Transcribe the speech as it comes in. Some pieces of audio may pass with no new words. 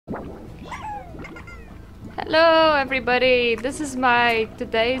Hello everybody, this is my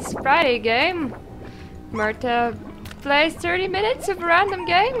today's Friday game. Murta plays 30 minutes of a random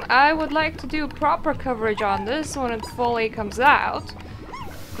game. I would like to do proper coverage on this when it fully comes out.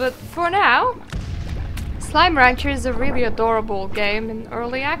 But for now, Slime Rancher is a really adorable game in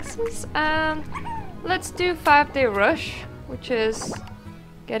early access, and let's do 5-day rush, which is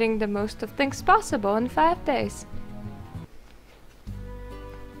getting the most of things possible in 5 days.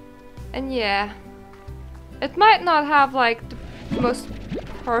 And yeah, it might not have like the most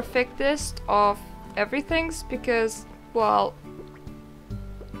perfectest of everything's because, well,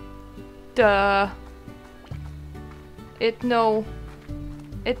 it no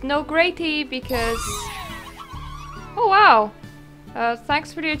greaty because, oh wow,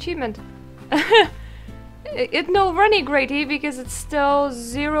 thanks for the achievement. It no runny greaty because it's still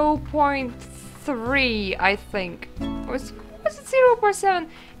 0.3, I think. Was it 0.7?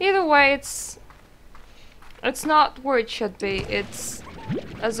 Either way, it's not where it should be. It's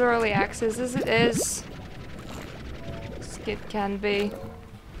as early access as it is. As it can be.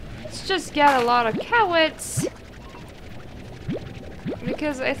 Let's just get a lot of cowits.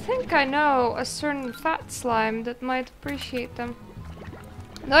 Because I think I know a certain fat slime that might appreciate them.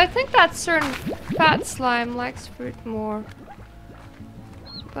 No, I think that certain fat slime likes fruit more.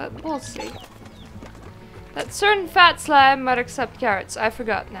 But we'll see. That certain fat slime might accept carrots. I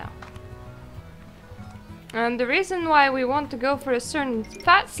forgot now. And the reason why we want to go for a certain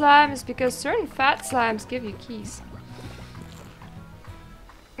fat slime is because certain fat slimes give you keys.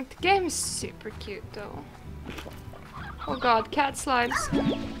 The game is super cute though. Oh god, cat slimes.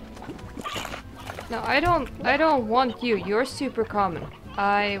 No, I don't want you. You're super common.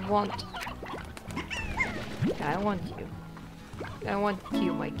 I want you. I want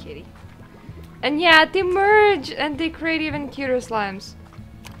you, my kitty. And yeah, they merge and they create even cuter slimes,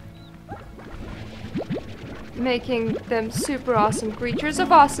 making them super awesome creatures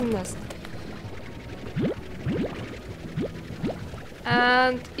of awesomeness.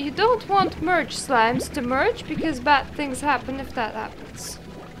 And you don't want merge slimes to merge because bad things happen if that happens.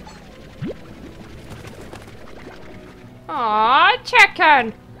 Aww,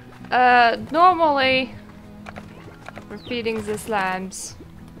 chicken! Normally, for feeding the slimes,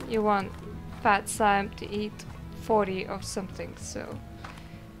 you want fat slime to eat 40 of something, so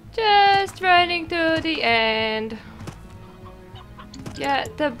just running to the end.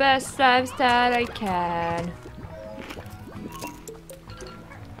 Get the best slimes that I can.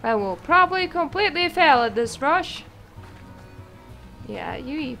 I will probably completely fail at this rush. Yeah,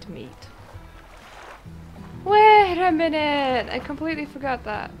 you eat meat. Wait a minute! I completely forgot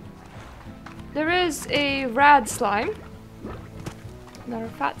that. There is a rad slime. Another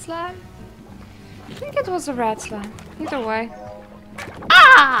fat slime. I think it was a rad slime. Either way.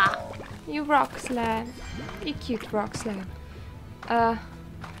 Ah! You rock slime. You cute rock slime.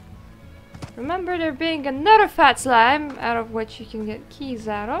 Remember there being another fat slime out of which you can get keys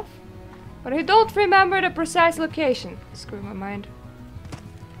out of. But I don't remember the precise location. Screw my mind.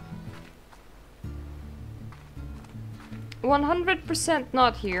 100%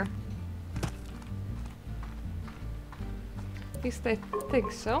 not here. At least I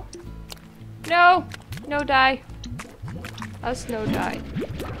think so. No! No die. Us no die.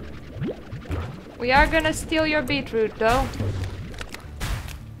 We are gonna steal your beetroot though.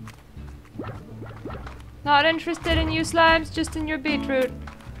 Not interested in you slimes, just in your beetroot.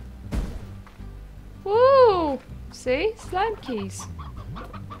 Woo! See? Slime keys.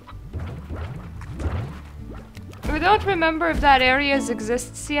 We don't remember if that area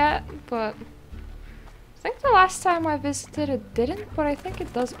exists yet, but I think the last time I visited it didn't, but I think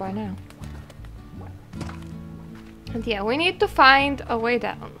it does by now. And yeah, we need to find a way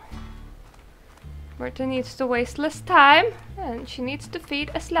down. Murta needs to waste less time, and she needs to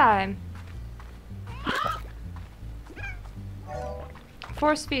feed a slime.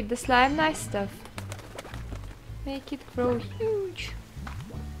 Force feed the slime nice stuff. Make it grow huge.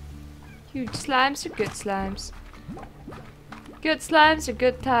 Huge slimes are good slimes. Good slimes are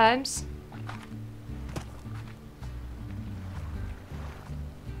good times.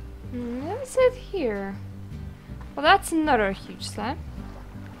 What is it here? Well, that's another huge slime.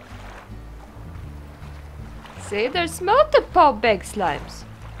 See, there's multiple big slimes.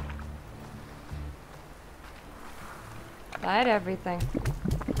 Light everything.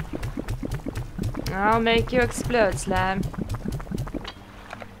 I'll make you explode, slime.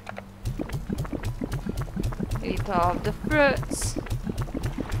 Eat all the fruits.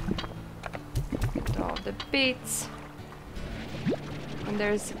 Eat all the beets. And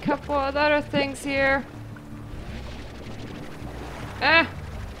there's a couple of other things here.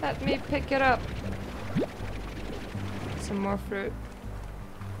 Let me pick it up. Some more fruit.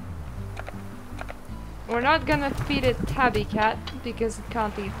 We're not gonna feed it tabby cat because it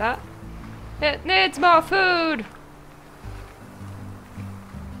can't eat that. It needs more food!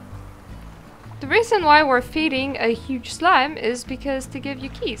 The reason why we're feeding a huge slime is because to give you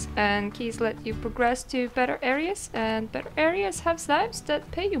keys, and keys let you progress to better areas, and better areas have slimes that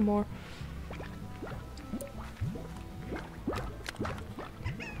pay you more.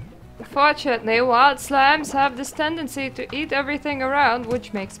 Unfortunately, wild slimes have this tendency to eat everything around,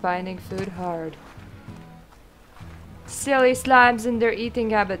 which makes finding food hard. Silly slimes and their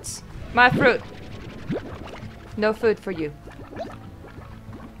eating habits. My fruit! No food for you.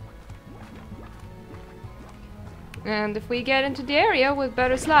 And if we get into the area with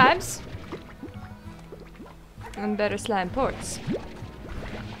better slimes and better slime ports,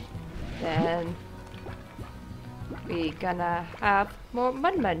 then we gonna have more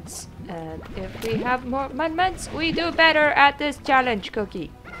mudments. And if we have more mudments, we do better at this challenge,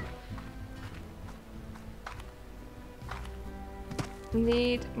 Cookie.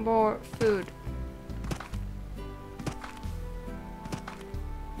 Need more food.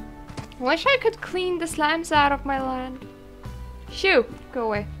 Wish I could clean the slimes out of my land. Shoo! Go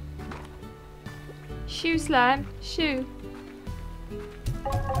away. Shoo, slime. Shoo.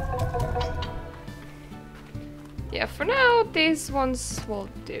 Yeah, for now, these ones will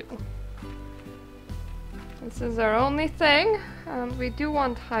do. This is our only thing, and we do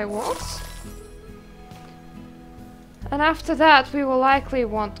want high walls. And after that, we will likely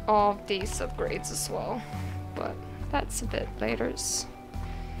want all of these upgrades as well. But that's a bit later.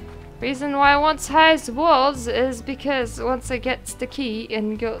 Reason why I want high walls is because once I get the key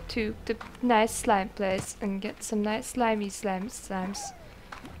and go to the nice slime place and get some nice slimy slimes,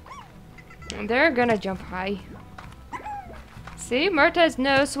 they're gonna jump high. See, Murta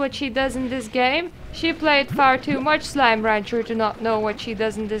knows what she does in this game. She played far too much Slime Rancher to not know what she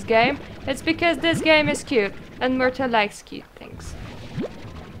does in this game. It's because this game is cute, and Murta likes cute things.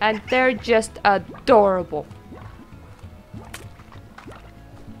 And they're just adorable.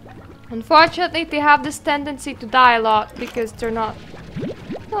 Unfortunately, they have this tendency to die a lot because they're not...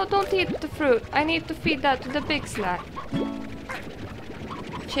 No, don't eat the fruit. I need to feed that to the big slime.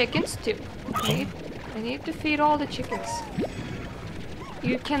 Chickens too. I need to feed all the chickens.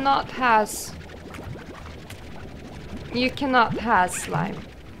 You cannot have slime.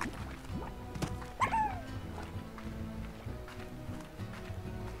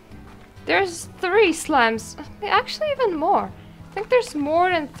 There's 3 slimes. Actually, even more. I think there's more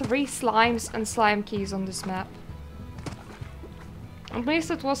than 3 slimes and slime keys on this map. At least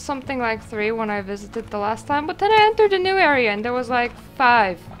it was something like 3 when I visited the last time, but then I entered a new area and there was like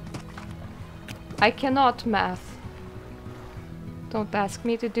 5. I cannot math. Don't ask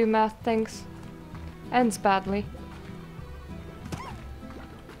me to do math things. Ends badly.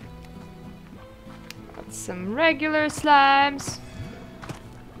 Got some regular slimes.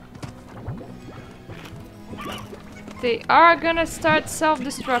 They are gonna start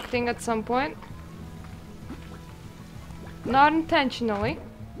self-destructing at some point. Not intentionally.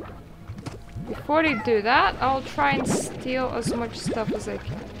 Before they do that, I'll try and steal as much stuff as I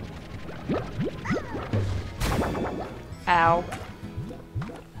can. Ow.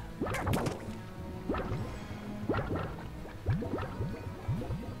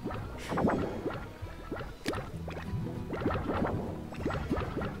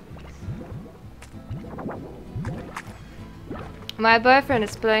 My boyfriend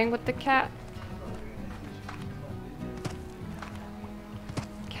is playing with the cat.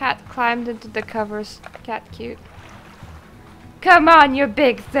 Cat climbed into the covers. Cat cute. Come on, you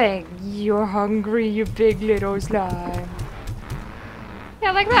big thing. You're hungry, you big little slime.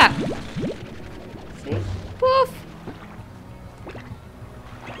 Yeah, like that. See? Poof!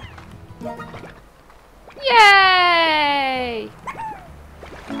 Yay!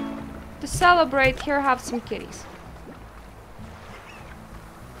 To celebrate, here have some kitties.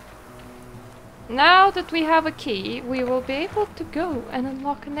 Now that we have a key, we will be able to go and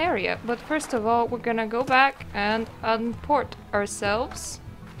unlock an area. But first of all, we're gonna go back and unport ourselves.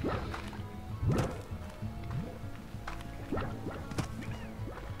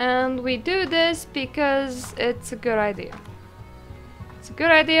 And we do this because it's a good idea. It's a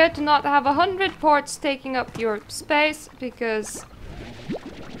good idea to not have 100 ports taking up your space, because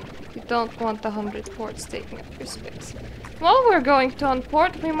you don't want 100 ports taking up your space. While we're going to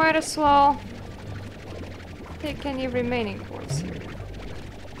unport, we might as well take any remaining ports here.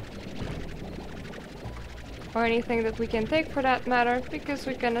 Or anything that we can take for that matter, because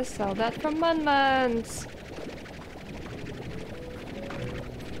we're gonna sell that for Munmans.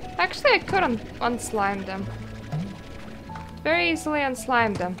 Actually, I could unslime them. Very easily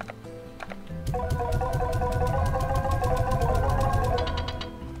unslime them.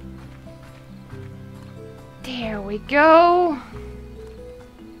 There we go.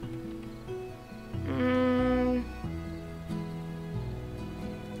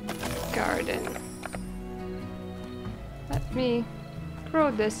 Garden. Let me grow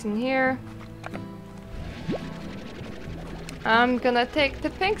this in here. I'm gonna take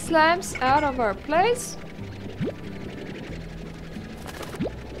the pink slimes out of our place.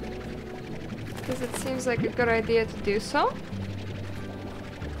 Because it seems like a good idea to do so.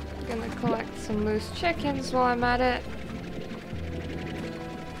 Gonna collect some loose chickens while I'm at it.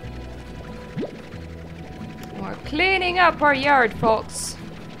 We're cleaning up our yard, folks.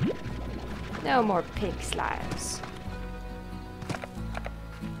 No more pig slimes.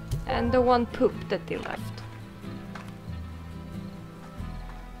 And the one poop that they left.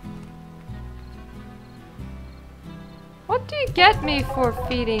 What do you get me for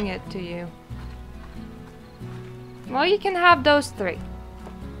feeding it to you? Well, you can have those 3.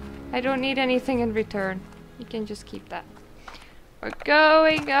 I don't need anything in return. You can just keep that. We're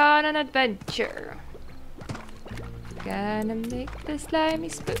going on an adventure. Gonna make the slimy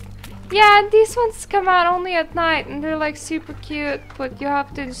spoon. Yeah, and these ones come out only at night and they're like super cute, but you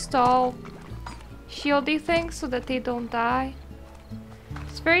have to install shieldy things so that they don't die.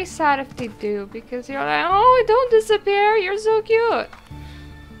 It's very sad if they do, because you're like, oh, don't disappear, you're so cute.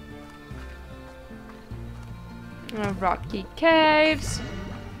 Rocky caves.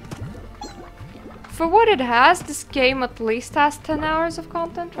 For what it has, this game at least has 10 hours of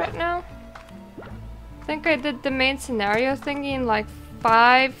content right now. I think I did the main scenario thingy in like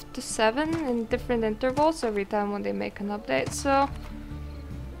 5 to 7 in different intervals every time when they make an update, so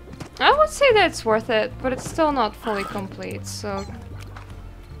I would say that it's worth it, but it's still not fully complete, so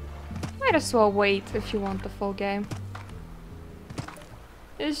might as well wait if you want the full game.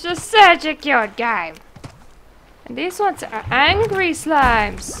 It's just such a cute game. And these ones are angry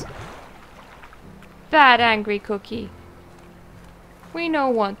slimes. Bad angry cookie. We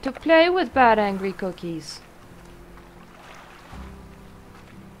don't want to play with bad angry cookies.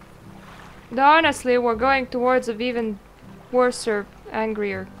 Though honestly, we're going towards an even worser,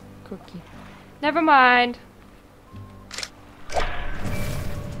 angrier cookie. Never mind.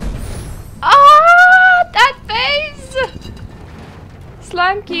 Ah, that face!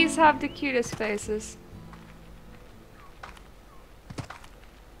 Slime keys have the cutest faces.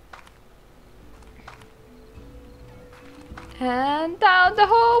 And down the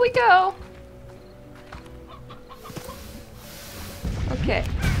hole we go. Okay.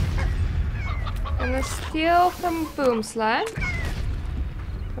 Gonna steal from Boom Slime.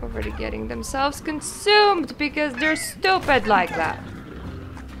 Already getting themselves consumed because they're stupid like that.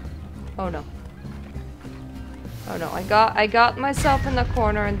 Oh no. Oh no, I got myself in a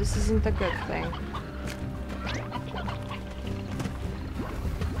corner and this isn't a good thing.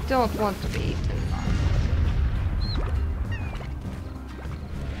 Don't want to be eaten.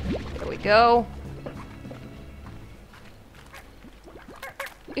 There we go.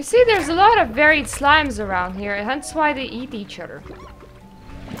 You see, there's a lot of varied slimes around here, hence why they eat each other.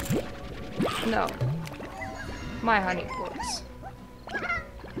 No. My honey plants.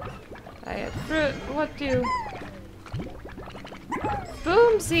 I have fruit. What do...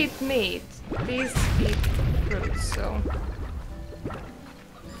 Booms eat meat. These eat fruit, so...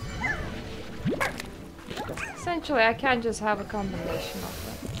 Essentially, I can't just have a combination of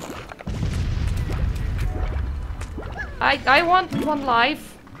them. I want 1 life.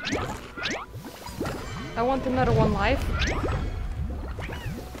 I want another 1 life.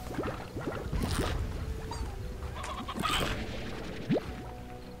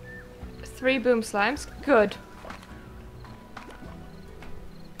 Three boom slimes. Good.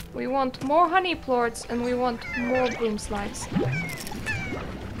 We want more honey plorts and we want more boom slimes.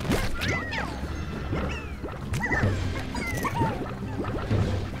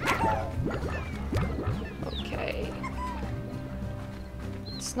 Okay.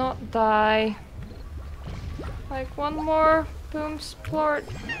 Let's not die. Like 1 more boom plort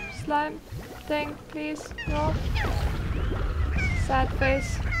slime thing, please. No. Sad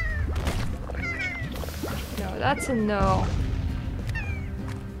face. No, that's a no.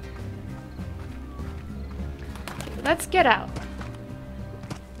 Let's get out.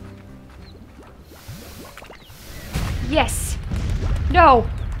 Yes! No!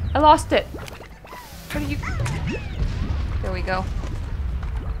 I lost it. What are you... There we go.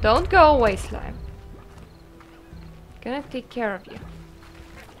 Don't go away, slime. Gonna take care of you.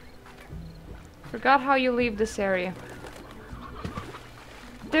 Forgot how you leave this area.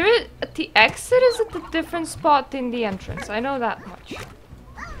 But the exit is at a different spot in the entrance. I know that much.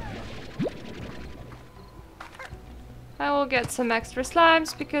 I will get some extra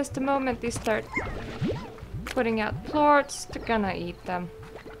slimes because the moment they start putting out plorts, they're gonna eat them.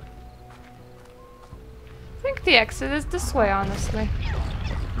 I think the exit is this way, honestly.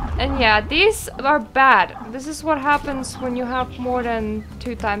 And yeah, these are bad. This is what happens when you have more than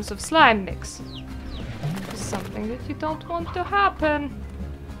 2 times of slime mix. It's something that you don't want to happen.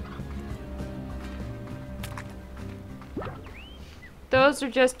 Those are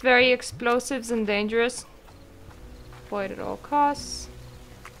just very explosives and dangerous. Avoid at all costs.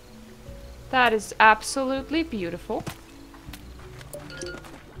 That is absolutely beautiful.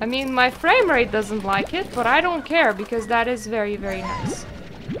 I mean, my frame rate doesn't like it, but I don't care because that is very, very nice.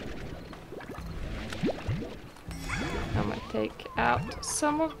 I'm gonna take out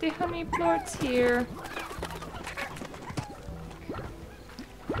some of the honey plorts here.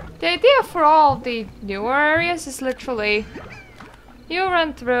 The idea for all the newer areas is literally you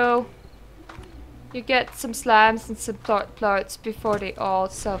run through, you get some slimes and some plorts before they all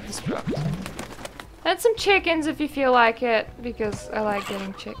self-destruct. And some chickens if you feel like it, because I like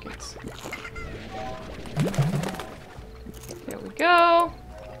getting chickens. Here we go.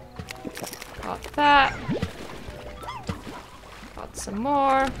 Got that. Got some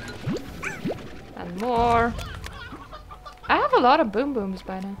more. And more. I have a lot of boom booms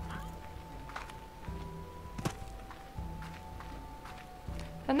by now.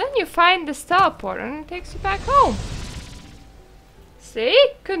 And then you find this teleporter and it takes you back home. See?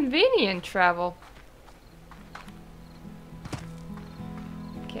 Convenient travel.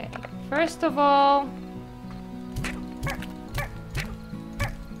 Okay, first of all,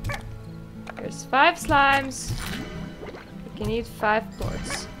 there's 5 slimes. You can eat 5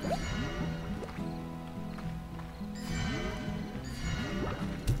 plorts.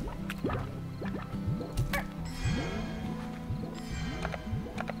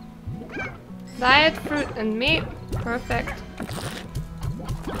 Diet, fruit, and meat. Perfect.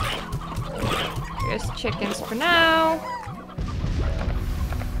 Here's chickens for now.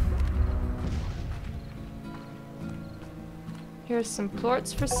 Here's some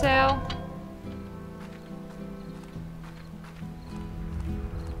plorts for sale.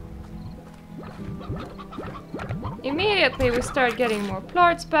 Immediately we start getting more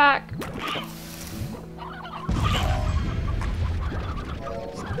plorts back.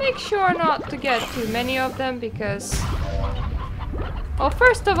 Just make sure not to get too many of them because... well,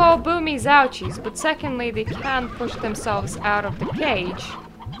 first of all, boomies ouchies, but secondly, they can push themselves out of the cage.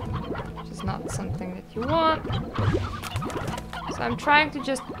 Which is not something that you want. So I'm trying to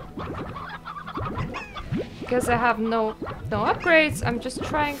just... because I have no upgrades, I'm just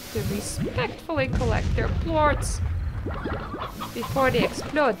trying to respectfully collect their plorts before they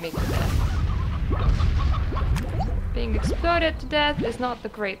explode me to death. Being exploded to death is not a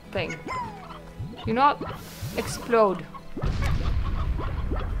great thing. Do not explode.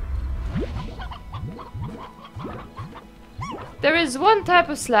 There is one type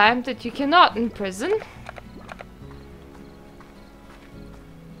of slime that you cannot imprison.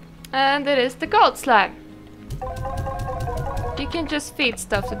 And it is the gold slime. You can just feed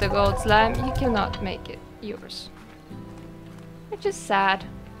stuff to the gold slime, you cannot make it yours. Which is sad.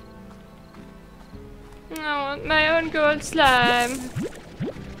 I want my own gold slime.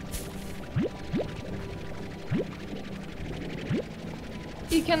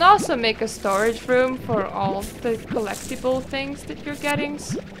 You can also make a storage room for all the collectible things that you're getting.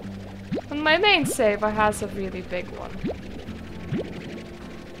 On my main save, I has a really big one.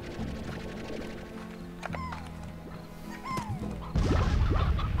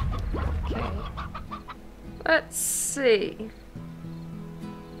 Okay. Let's see.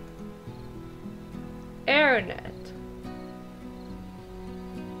 Airnet.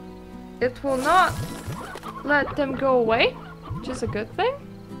 It will not let them go away, which is a good thing.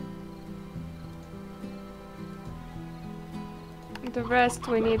 The rest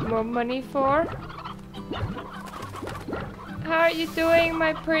we need more money for. How are you doing,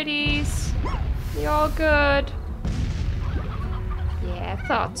 my pretties? You all good? Yeah, I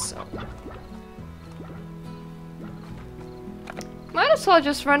thought so. Might as well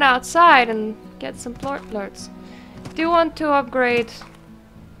just run outside and get some plorts. Do you want to upgrade?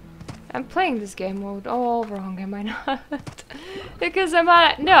 I'm playing this game mode all wrong, am I not? Because I'm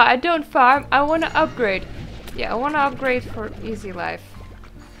on it. No, I don't farm. I want to upgrade. Yeah, I want to upgrade for easy life.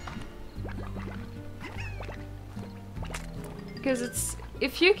 Because it's...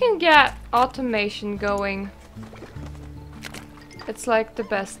 if you can get automation going, it's like the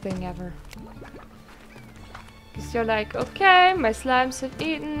best thing ever. Because you're like, okay, my slimes have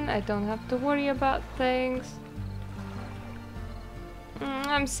eaten, I don't have to worry about things.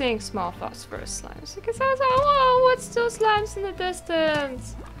 I'm seeing small phosphorus slimes because I was like, whoa, what's those slimes in the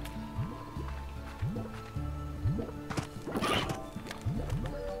distance?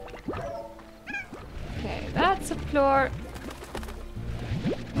 Okay, that's a plort.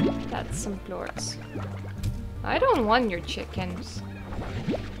 That's some plorts. I don't want your chickens.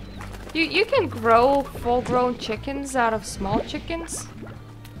 You can grow full-grown chickens out of small chickens.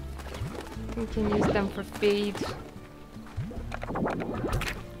 You can use them for feed.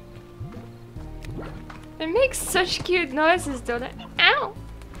 They make such cute noises, don't they? Ow!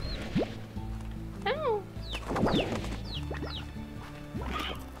 Ow!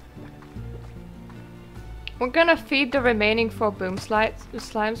 We're gonna feed the remaining 4 boom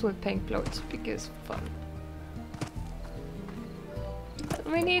slimes with pink plorts because fun.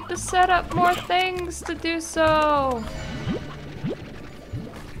 We need to set up more things to do so.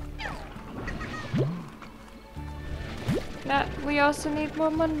 We also need more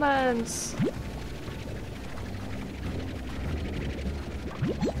munmans.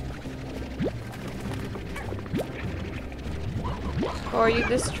 Or you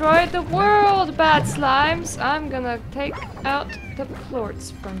destroy the world, bad slimes. I'm gonna take out the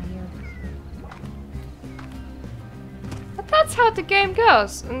plorts from here. But that's how the game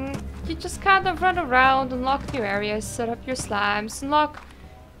goes. And you just kind of run around, unlock new areas, set up your slimes, unlock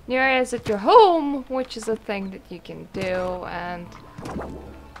new areas at your home, which is a thing that you can do, and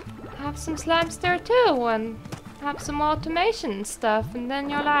have some slimes there too, and have some automation and stuff. And then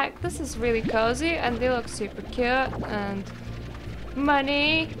you're like, this is really cozy, and they look super cute, and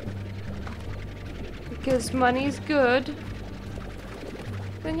money, because money's good.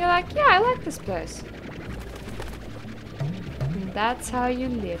 Then you're like, yeah, I like this place. And that's how you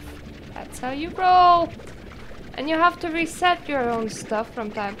live. That's how you roll. And you have to reset your own stuff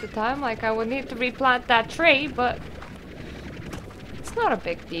from time to time. Like, I would need to replant that tree, but it's not a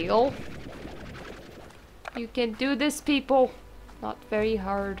big deal. You can do this, people. Not very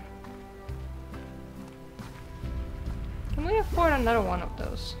hard. Can we afford another one of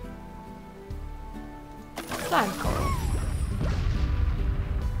those? Slime coral.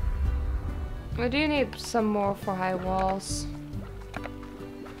 We do need some more for high walls.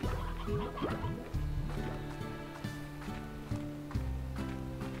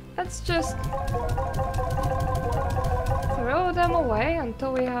 Let's just throw them away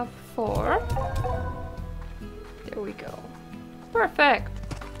until we have 4. There we go. Perfect.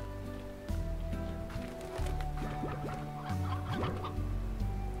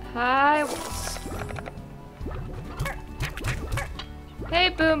 Hi.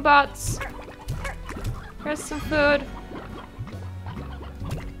 Hey, boombots. Here's some food.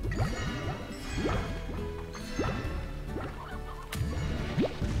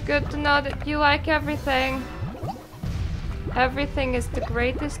 Good to know that you like everything. Everything is the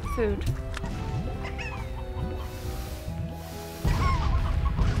greatest food.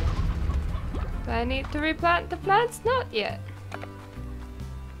 Do I need to replant the plants? Not yet.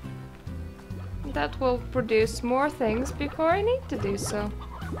 That will produce more things before I need to do so.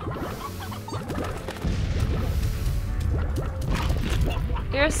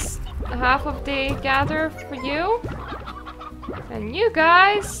 Here's half of the gather for you. And you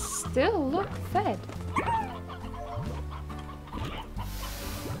guys still look fed.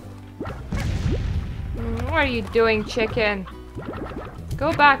 What are you doing, chicken?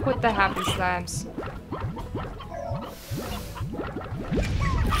 Go back with the happy slimes.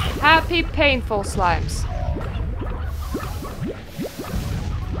 Happy, painful slimes.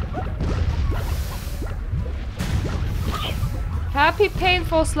 Happy,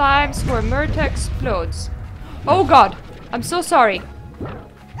 painful slimes where Murta explodes. Oh god! I'm so sorry.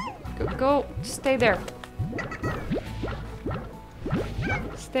 Go, stay there.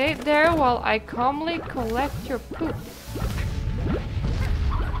 Stay there while I calmly collect your poop.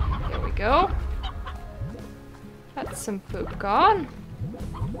 There we go. That's some poop gone.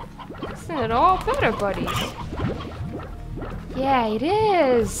 Isn't it all better, buddies? Yeah, it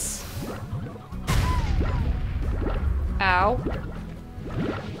is. Ow.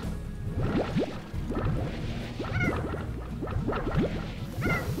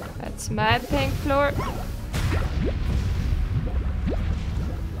 That's my pink floor.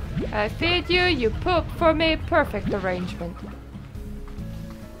 I feed you, you poop for me. Perfect arrangement.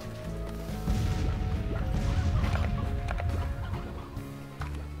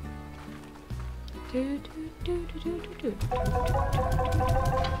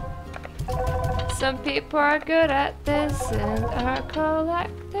 Some people are good at this and are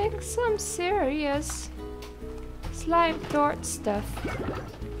collecting some serious slime thort stuff.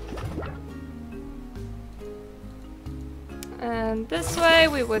 And this way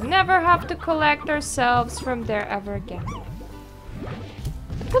we would never have to collect ourselves from there ever again.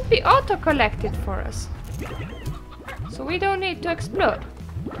 It would be auto-collected for us. So we don't need to explode.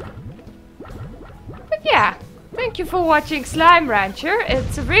 But yeah, thank you for watching Slime Rancher.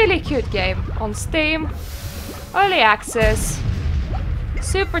 It's a really cute game on Steam. Early access.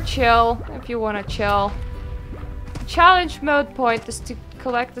 Super chill if you want to chill. The challenge mode point is to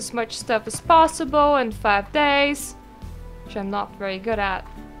collect as much stuff as possible in 5 days. Which I'm not very good at.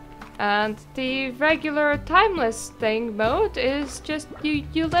 And the regular timeless thing mode is just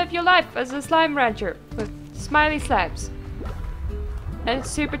you live your life as a slime rancher with smiley slimes. And it's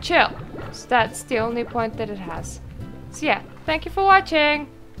super chill. So that's the only point that it has. So yeah, thank you for watching!